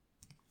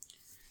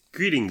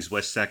Greetings,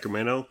 West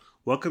Sacramento.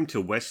 Welcome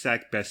to West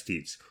Sac Best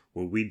Eats,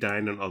 where we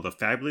dine on all the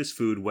fabulous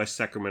food West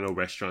Sacramento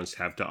restaurants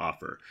have to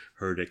offer.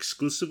 Heard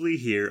exclusively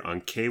here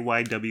on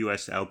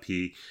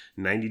KYWSLP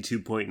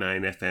 92.9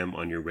 FM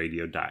on your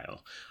radio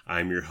dial.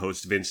 I'm your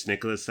host, Vince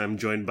Nicholas. I'm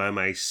joined by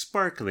my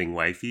sparkling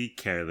wifey,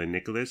 Carolyn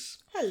Nicholas.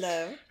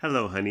 Hello.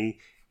 Hello, honey.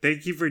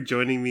 Thank you for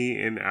joining me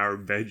in our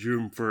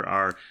bedroom for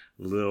our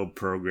little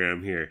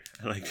program here.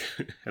 I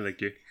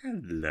like your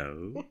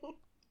hello.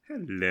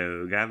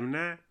 Hello,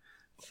 Governor.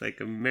 It's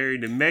like I'm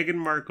married to Meghan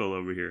Markle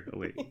over here. Oh,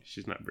 wait,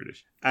 she's not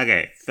British.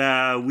 Okay,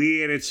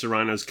 we ate at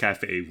Serrano's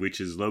Cafe,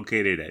 which is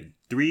located at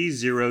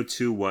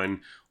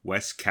 3021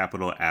 West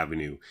Capitol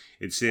Avenue.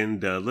 It's in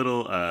the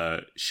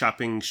little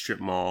shopping strip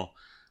mall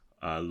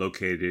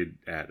located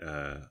at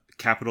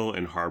Capitol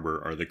and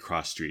Harbor are the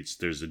cross streets.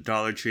 There's a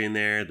Dollar Tree in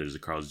there. There's a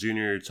Carl's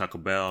Jr., Taco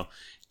Bell.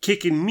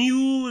 Kicking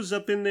Mule is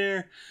up in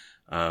there.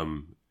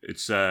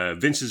 It's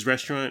Vince's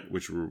Restaurant,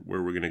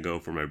 where we're going to go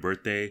for my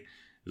birthday.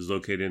 Is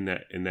located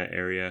in that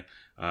area.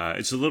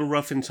 It's a little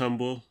rough and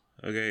tumble.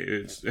 Okay,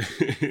 it's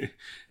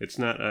it's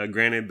not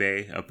Granite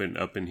Bay up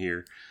in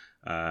here,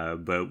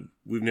 but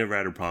we've never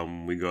had a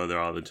problem. We go there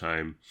all the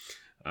time.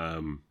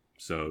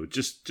 So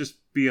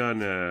just be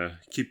on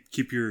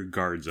keep your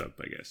guards up,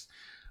 I guess.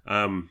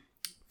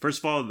 First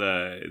of all,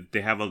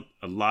 they have a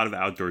lot of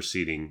outdoor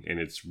seating, and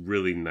it's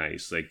really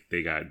nice. Like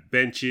they got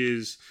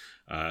benches,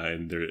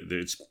 and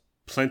it's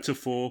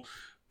plentiful.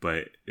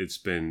 But it's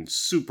been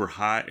super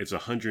hot. It's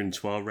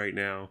 112 right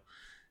now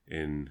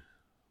in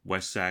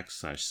West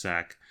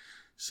Sac/Sac.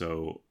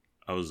 So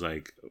I was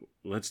like,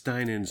 let's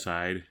dine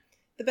inside.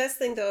 The best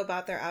thing, though,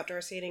 about their outdoor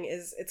seating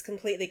is it's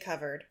completely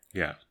covered.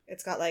 Yeah.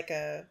 It's got like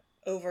a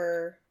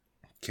over...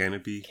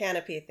 Canopy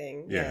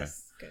thing. Yeah.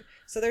 Yes. Good.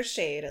 So there's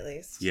shade, at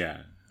least.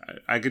 Yeah.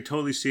 I could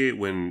totally see it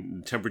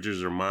when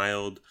temperatures are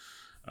mild.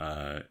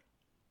 And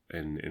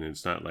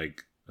it's not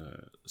like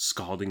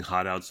scalding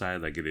hot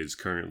outside like it is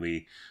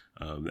currently.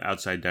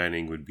 Outside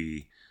dining would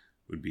be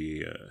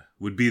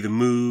the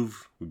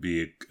move, would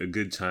be a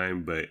good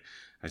time. But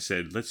I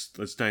said let's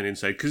dine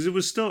inside because it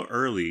was still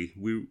early.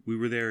 We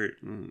were there at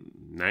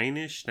 9 a.m.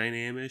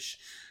 ish,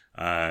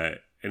 and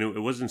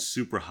it wasn't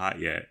super hot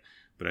yet.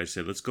 But I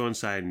said let's go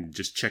inside and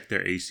just check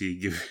their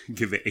AC,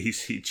 give an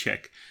AC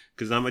check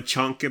because I'm a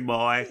chunky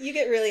boy. You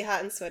get really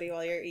hot and sweaty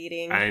while you're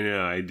eating. I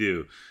know, I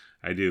do.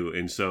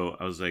 And so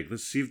I was like,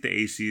 let's see if the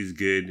AC is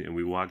good. And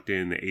we walked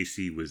in, the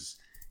AC was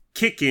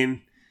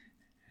kicking.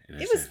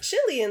 It was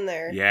chilly in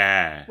there.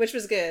 Yeah. Which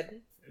was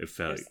good. It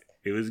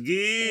was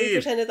good. We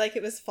pretended like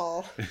it was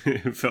fall.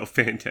 It felt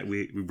fantastic.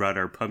 We brought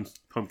our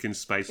pumpkin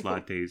spice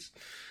lattes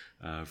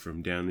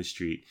from down the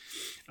street.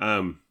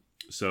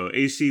 So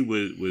AC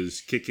was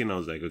kicking. I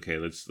was like, okay,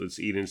 let's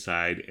eat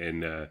inside.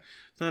 And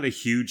it's not a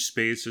huge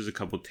space. There's a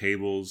couple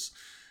tables.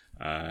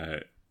 But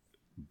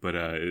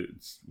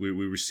we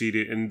were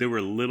seated, and they were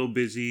a little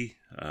busy.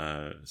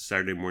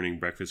 Saturday morning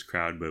breakfast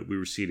crowd, but we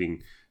were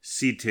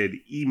seated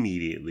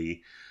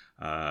immediately.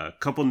 A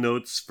couple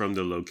notes from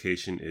the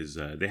location is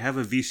they have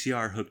a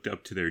VCR hooked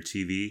up to their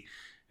TV,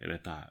 and I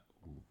thought,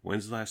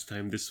 when's the last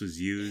time this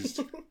was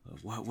used?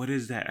 What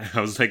is that?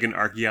 I was like an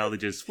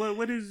archaeologist.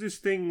 What is this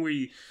thing where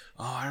you?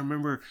 Oh, I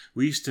remember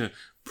we used to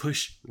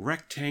push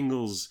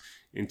rectangles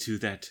into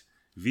that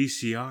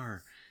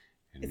VCR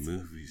in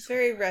movies. It's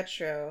very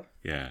retro.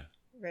 Yeah.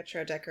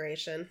 Retro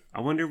decoration. I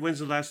wonder when's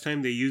the last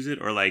time they use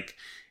it, or like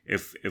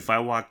if I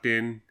walked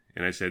in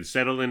and I said,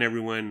 "Settle in,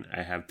 everyone.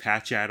 I have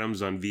Patch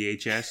Adams on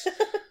VHS.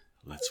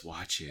 Let's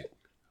watch it."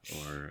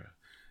 Or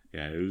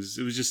yeah, it was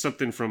just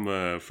something from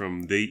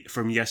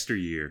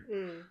yesteryear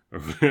or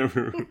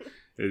whatever.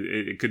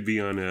 It could be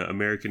on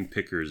American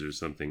Pickers or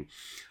something.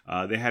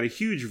 They had a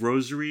huge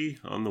rosary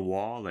on the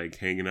wall, like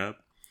hanging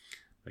up,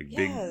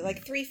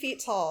 like 3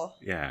 feet tall.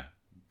 Yeah,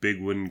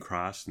 big wooden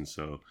cross, and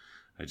so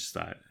I just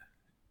thought,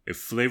 if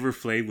Flavor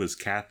Flav was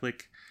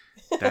Catholic,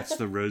 that's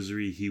the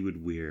rosary he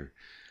would wear.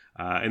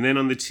 And then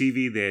on the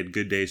TV, they had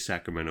Good Day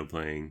Sacramento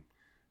playing.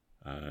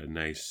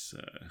 Nice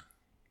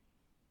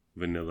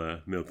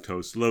vanilla milk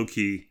toast, low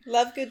key.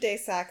 Love Good Day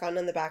Sac on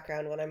in the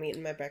background when I'm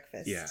eating my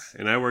breakfast. Yeah,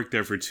 and I worked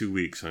there for 2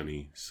 weeks,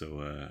 honey.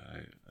 So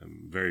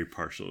I'm very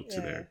partial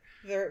to there.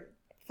 They're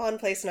a fond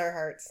place in our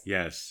hearts.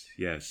 Yes,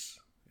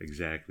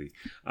 exactly.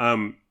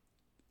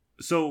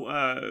 So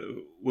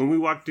when we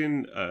walked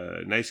in,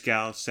 nice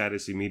gal sat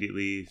us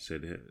immediately,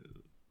 said, hey,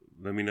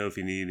 let me know if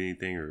you need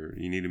anything or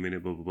you need a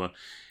minute, blah, blah, blah.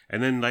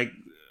 And then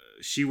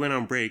she went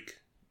on break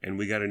and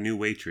we got a new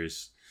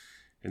waitress.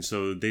 And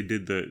so they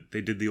did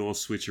the old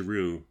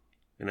switcheroo.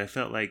 And I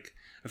felt like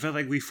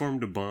we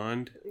formed a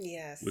bond.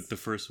 Yes. With the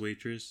first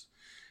waitress.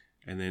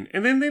 And then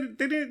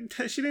they didn't,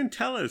 she didn't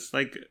tell us.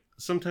 Like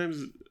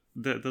sometimes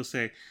they'll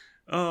say,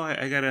 oh,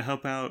 I got to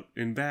help out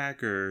in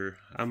back, or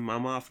I'm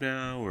off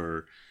now,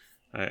 or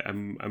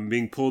I'm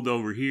being pulled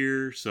over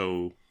here,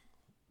 so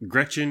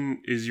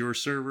Gretchen is your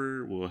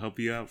server. We'll help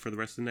you out for the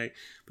rest of the night.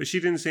 But she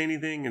didn't say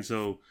anything, and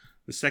so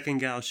the second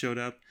gal showed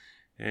up,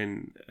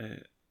 and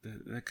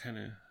that kind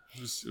of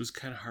it was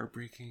kind of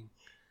heartbreaking.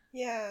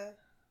 Yeah.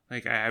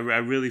 Like I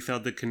really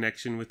felt the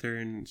connection with her,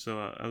 and so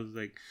I was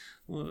like,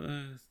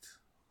 well,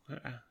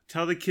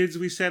 tell the kids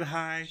we said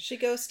hi. She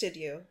ghosted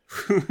you.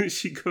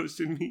 She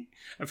ghosted me.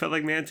 I felt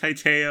like Manti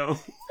Te'o.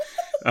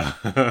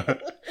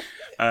 But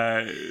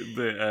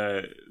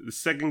the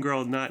second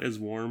girl, not as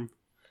warm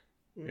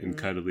and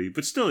cuddly,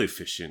 but still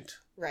efficient.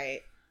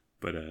 Right.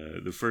 But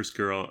the first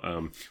girl,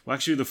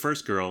 the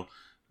first girl,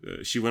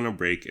 she went on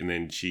break, and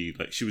then she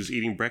was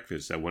eating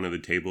breakfast at one of the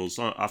tables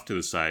off to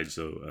the side,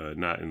 so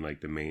not in like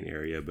the main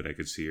area, but I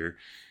could see her.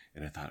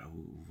 And I thought,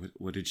 oh,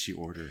 what did she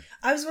order?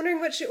 I was wondering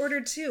what she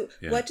ordered too.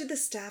 Yeah. What did the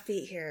staff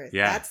eat here?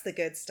 Yeah. That's the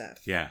good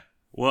stuff. Yeah.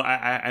 Well,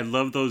 I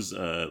love those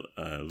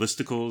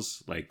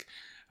listicles. Like,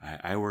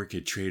 I work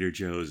at Trader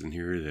Joe's, and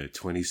here are the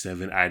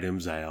 27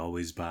 items I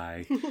always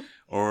buy,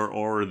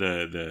 or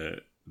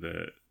the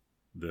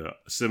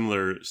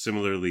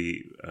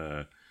similarly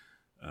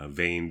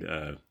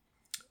veined.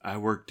 I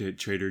worked at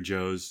Trader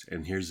Joe's,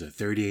 and here's the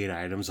 38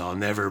 items I'll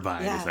never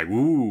buy. Yeah. It's like,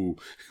 woo.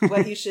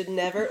 What you should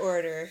never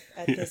order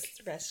at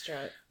this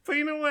restaurant. But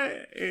you know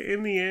what?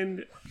 In the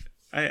end,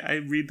 I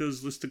read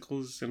those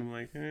listicles, and I'm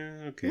like,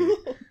 okay.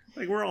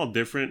 Like, we're all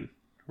different.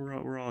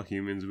 We're all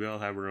humans. We all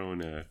have our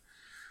own.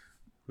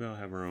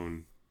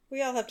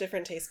 We all have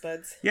different taste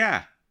buds.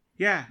 Yeah.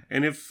 Yeah.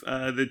 And if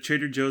the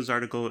Trader Joe's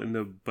article in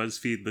the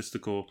BuzzFeed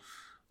listicle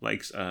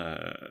likes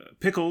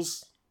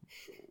pickles,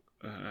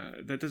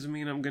 that doesn't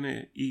mean I'm going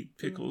to eat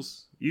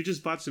pickles. You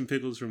just bought some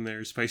pickles from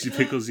there, spicy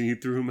pickles, and you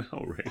threw them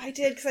out, right? I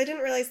did, because I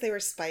didn't realize they were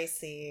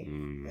spicy.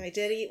 I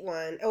did eat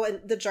one. Oh,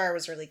 and the jar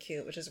was really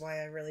cute, which is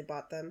why I really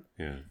bought them.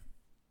 Yeah.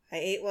 I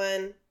ate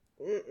one.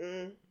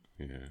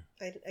 Yeah.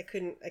 I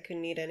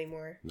couldn't eat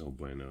anymore. No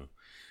bueno.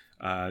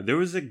 There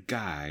was a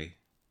guy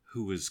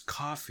who was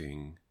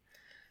coughing,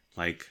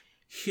 like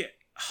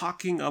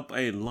hawking up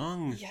a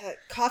lung. Yeah,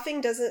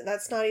 coughing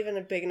that's not even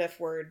a big enough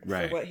word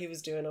for what he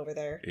was doing over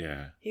there.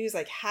 Yeah. He was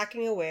like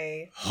hacking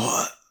away.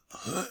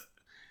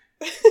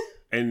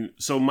 And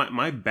so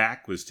my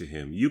back was to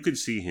him. You could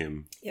see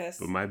him. Yes.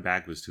 But my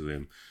back was to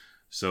him.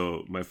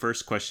 So my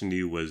first question to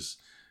you was,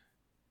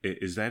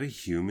 is that a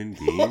human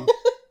being?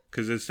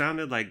 Because it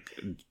sounded like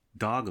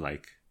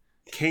dog-like,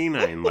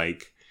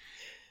 canine-like.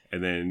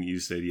 And then you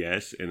said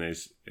yes, and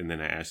then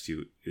I asked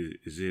you,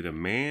 is it a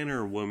man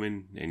or a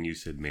woman? And you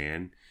said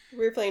man.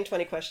 We were playing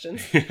 20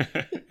 questions.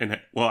 And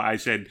I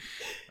said,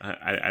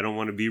 I don't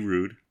want to be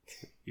rude,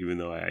 even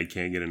though I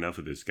can't get enough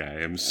of this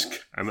guy.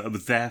 I'm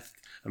obsessed.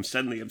 I'm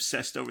suddenly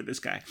obsessed over this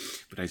guy.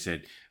 But I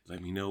said,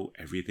 let me know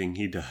everything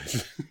he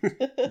does.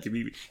 give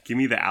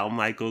me the Al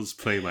Michaels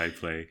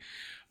play-by-play.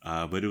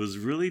 But it was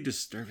really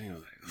disturbing. I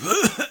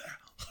was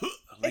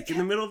like in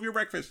the middle of your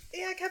breakfast.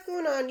 Yeah, it kept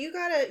going on. You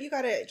gotta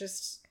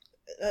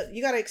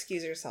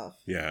excuse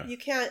yourself. Yeah. You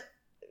can't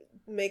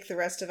make the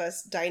rest of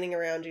us dining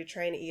around you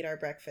trying to eat our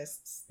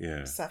breakfasts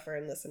suffer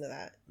and listen to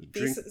that.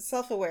 Be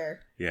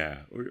self-aware. Yeah.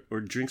 Or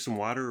drink some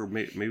water, or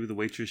maybe the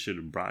waitress should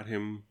have brought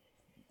him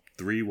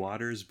 3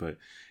 waters, but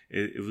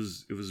it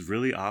was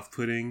really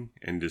off-putting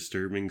and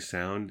disturbing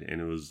sound,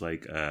 and it was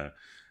like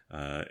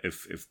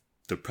if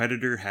the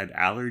predator had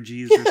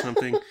allergies or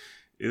something.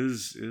 It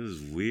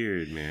was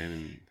weird,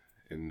 man.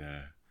 And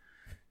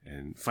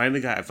I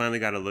finally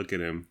got a look at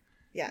him.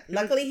 Yeah,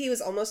 luckily he was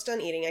almost done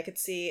eating. I could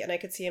see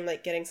him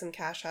like getting some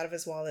cash out of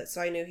his wallet,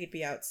 so I knew he'd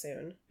be out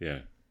soon. Yeah.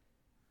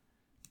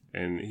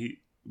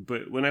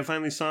 But when I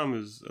finally saw him, it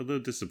was a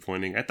little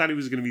disappointing. I thought he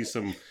was going to be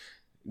some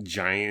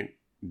giant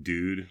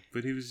dude,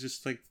 but he was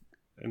just like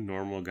a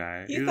normal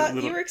guy. You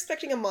were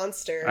expecting a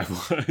monster. I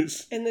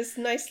was. And this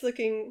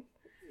nice-looking,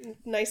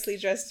 nicely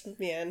dressed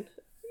man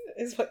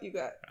is what you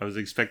got. I was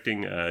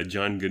expecting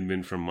John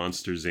Goodman from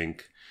Monsters,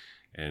 Inc.,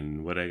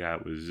 and what I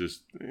got was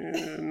just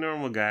a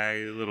normal guy,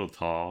 a little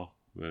tall.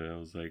 But I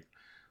was like,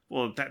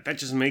 well, that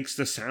just makes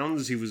the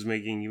sounds he was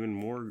making even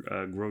more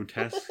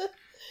grotesque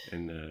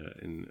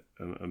and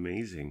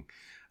amazing.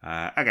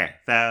 Okay,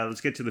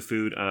 let's get to the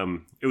food.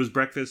 It was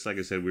breakfast. Like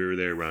I said, we were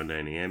there around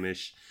 9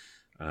 a.m.-ish.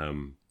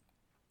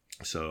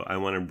 So I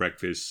wanted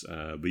breakfast,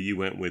 but you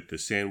went with the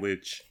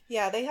sandwich.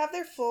 Yeah, they have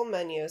their full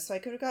menu, so I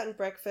could have gotten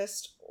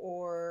breakfast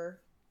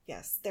or,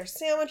 yes, their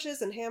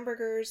sandwiches and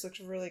hamburgers looked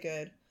really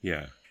good.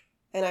 Yeah.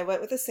 And I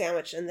went with a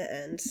sandwich in the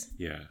end.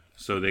 Yeah.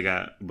 So they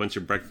got a bunch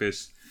of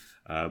breakfast,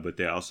 but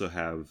they also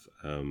have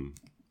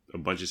a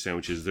bunch of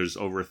sandwiches. There's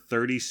over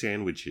 30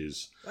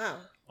 sandwiches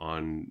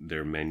on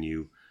their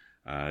menu.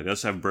 They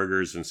also have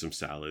burgers and some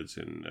salads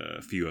and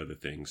a few other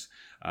things.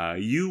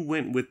 You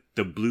went with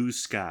the Blue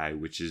Sky,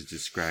 which is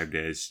described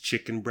as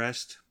chicken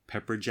breast,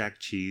 pepper jack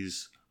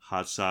cheese,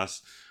 hot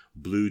sauce,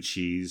 blue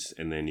cheese,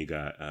 and then you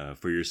got,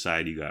 for your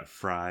side, you got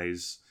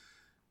fries.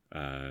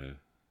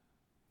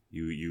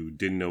 You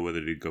didn't know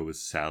whether to go with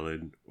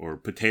salad or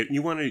potato.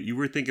 You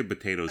were thinking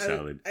potato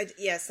salad.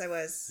 Yes, I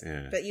was.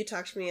 Yeah. But you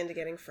talked me into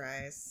getting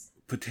fries.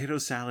 Potato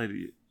salad,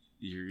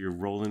 you're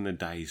rolling the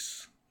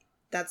dice.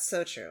 That's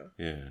so true.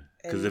 Yeah.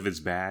 Because if it's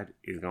bad,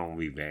 it's going to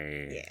be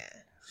bad. Yeah.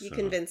 You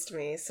convinced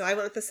me. So I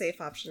went with the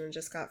safe option and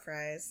just got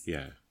fries.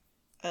 Yeah.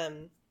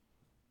 Um.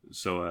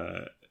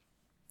 So,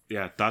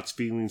 Yeah, thoughts,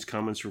 feelings,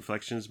 comments,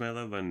 reflections, my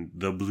love, on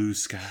the blue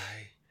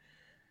sky.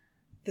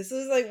 This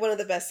was like one of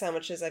the best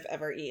sandwiches I've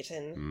ever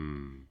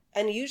eaten.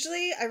 And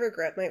usually I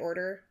regret my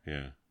order.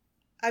 Yeah.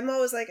 I'm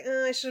always like,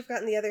 I should have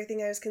gotten the other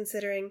thing I was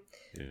considering.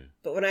 Yeah.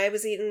 But when I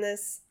was eating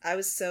this, I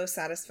was so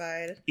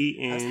satisfied.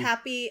 I was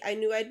happy. I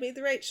knew I'd made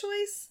the right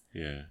choice.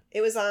 Yeah. It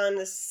was on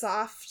this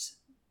soft,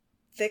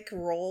 thick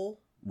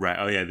roll. Right.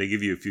 Oh, yeah. They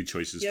give you a few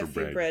choices for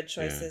bread. A few bread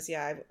choices.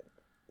 Yeah.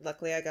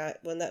 Luckily, I got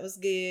one that was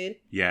good.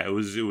 Yeah. It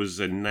was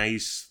a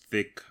nice,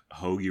 thick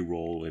hoagie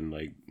roll. And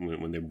like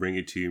when they bring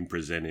it to you and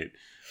present it,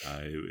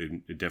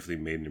 it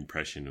definitely made an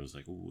impression. It was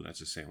like, ooh,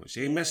 that's a sandwich.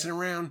 They ain't messing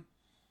around.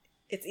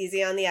 It's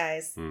easy on the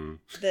eyes.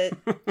 The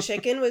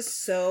chicken was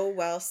so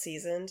well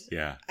seasoned.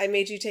 Yeah. I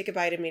made you take a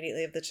bite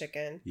immediately of the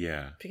chicken.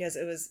 Yeah. Because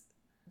it was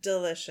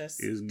delicious.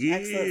 It was good.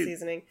 Excellent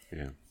seasoning.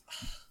 Yeah.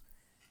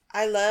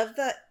 I love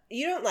that.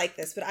 You don't like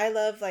this, but I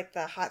love like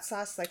the hot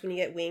sauce, like when you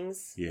get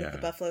wings with the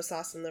buffalo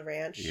sauce and the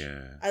ranch.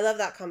 Yeah. I love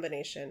that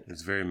combination.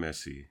 It's very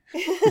messy.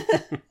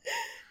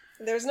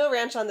 There's no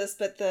ranch on this,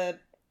 but the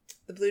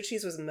blue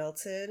cheese was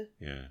melted.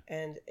 Yeah.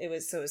 And it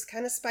was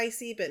kind of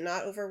spicy, but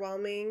not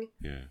overwhelming.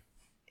 Yeah.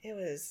 It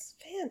was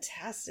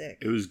fantastic.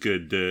 It was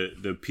good.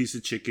 The piece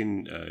of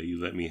chicken you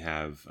let me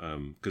have,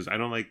 because I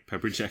don't like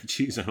pepper jack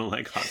cheese, I don't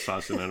like hot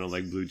sauce, and I don't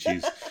like blue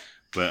cheese.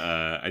 But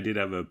I did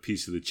have a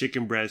piece of the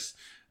chicken breast,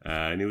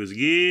 and it was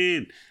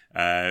good.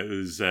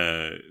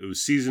 It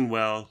was seasoned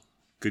well,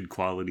 good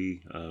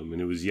quality, and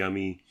it was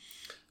yummy.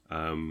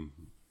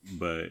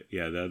 But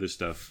yeah, the other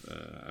stuff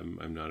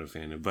I'm not a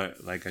fan of.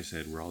 But like I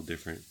said, we're all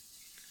different.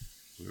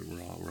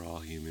 We're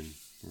all human.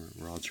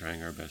 We're all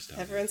trying our best out.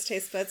 Everyone's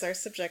taste buds are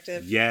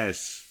subjective.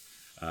 Yes.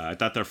 I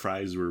thought their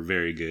fries were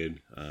very good.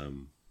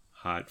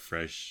 Hot,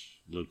 fresh,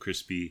 a little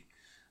crispy.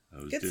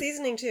 Good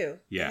seasoning, too.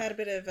 Yeah. They had a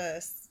bit of,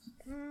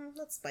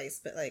 not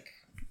spice, but like,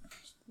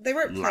 they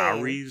weren't plain.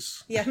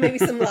 Lowry's? Yeah, maybe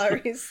some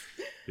Lowry's.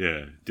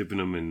 Yeah, dipping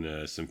them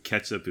in some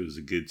ketchup. It was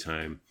a good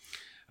time.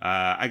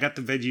 I got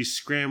the veggie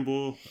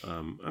scramble.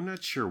 I'm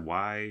not sure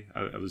why.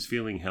 I was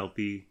feeling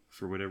healthy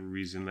for whatever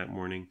reason that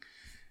morning.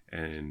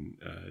 And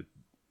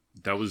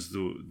that was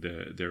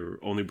their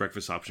only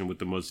breakfast option with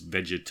the most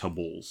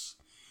vegetables.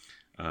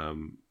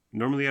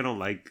 Normally I don't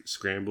like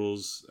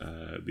scrambles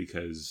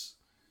because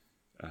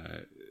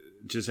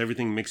just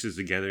everything mixes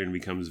together and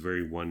becomes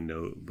very one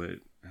note. But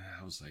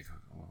I was like,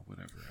 oh, well,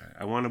 whatever.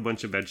 I want a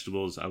bunch of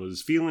vegetables. I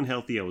was feeling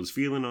healthy. I was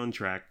feeling on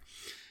track.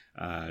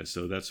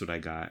 So that's what I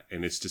got.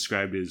 And it's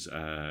described as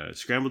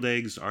scrambled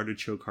eggs,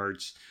 artichoke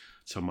hearts,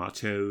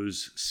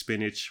 tomatoes,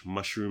 spinach,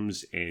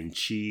 mushrooms, and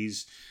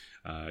cheese.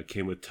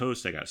 Came with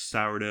toast. I got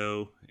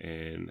sourdough,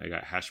 and I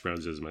got hash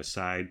browns as my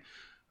side.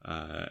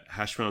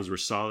 Hash browns were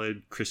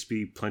solid,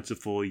 crispy,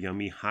 plentiful,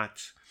 yummy, hot.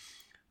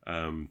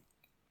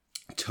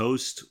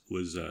 Toast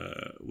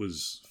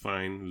was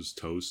fine. It was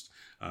toast.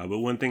 But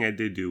one thing I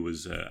did do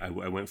was I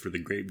went for the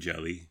grape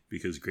jelly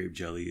because grape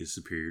jelly is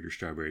superior to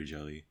strawberry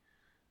jelly.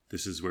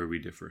 This is where we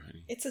differ,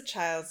 honey. It's a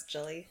child's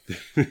jelly.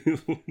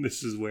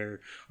 This is where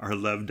our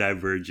love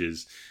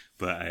diverges.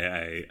 But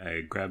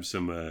I grabbed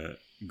some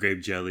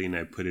grape jelly and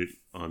I put it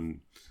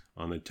on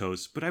the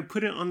toast. But I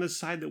put it on the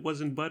side that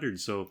wasn't buttered.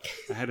 So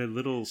I had a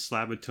little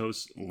slab of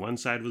toast. One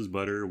side was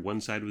butter,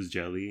 one side was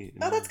jelly.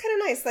 Oh, that's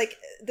kind of nice. Like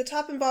the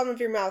top and bottom of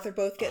your mouth are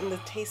both getting the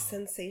taste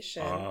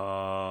sensation.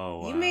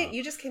 Oh, wow.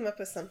 You just came up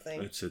with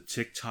something. It's a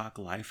TikTok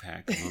life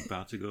hack. I'm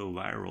about to go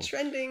viral.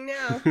 Trending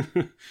now.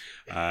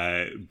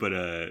 But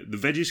the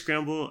veggie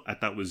scramble I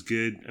thought was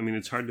good. I mean,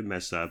 it's hard to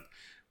mess up.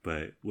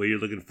 But what you're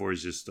looking for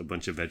is just a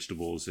bunch of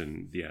vegetables.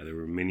 And yeah, there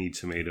were mini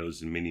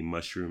tomatoes and mini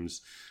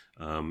mushrooms.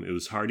 It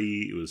was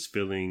hearty. It was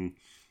filling.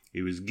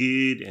 It was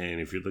good.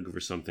 And if you're looking for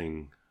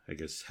something, I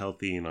guess,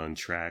 healthy and on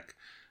track,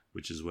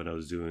 which is what I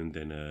was doing,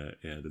 then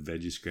the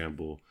veggie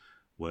scramble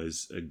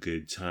was a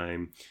good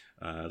time.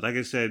 Like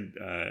I said,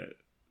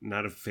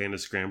 not a fan of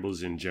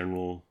scrambles in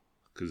general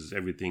because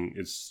everything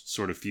is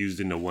sort of fused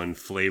into one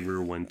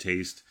flavor, one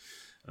taste.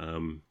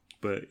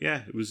 But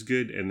yeah, it was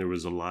good. And there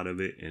was a lot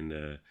of it. And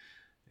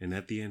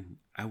at the end,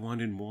 I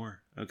wanted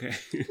more, okay?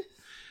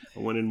 I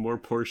wanted more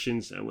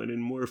portions. I wanted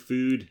more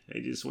food. I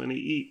just want to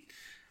eat.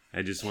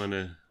 I just want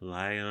to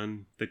lie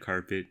on the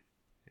carpet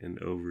and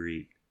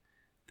overeat.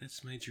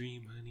 That's my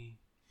dream, honey.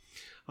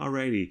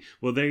 Alrighty.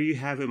 Well, there you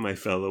have it, my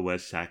fellow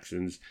West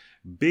Saxons.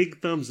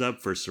 Big thumbs up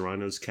for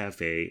Serrano's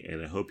Cafe,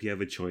 and I hope you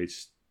have a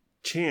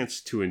chance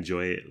to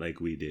enjoy it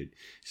like we did.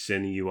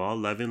 Sending you all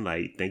love and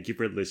light. Thank you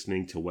for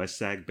listening to West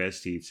Sac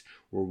Best Eats,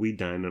 where we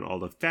dine on all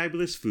the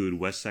fabulous food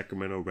West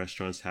Sacramento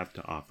restaurants have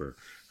to offer.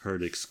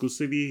 Heard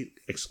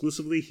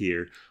exclusively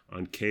here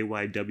on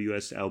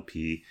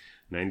KYWSLP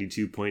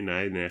 92.9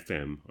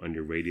 FM on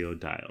your radio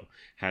dial.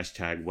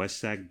 Hashtag West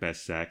Sac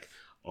Best Sac.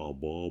 Oh,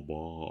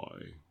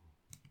 bye.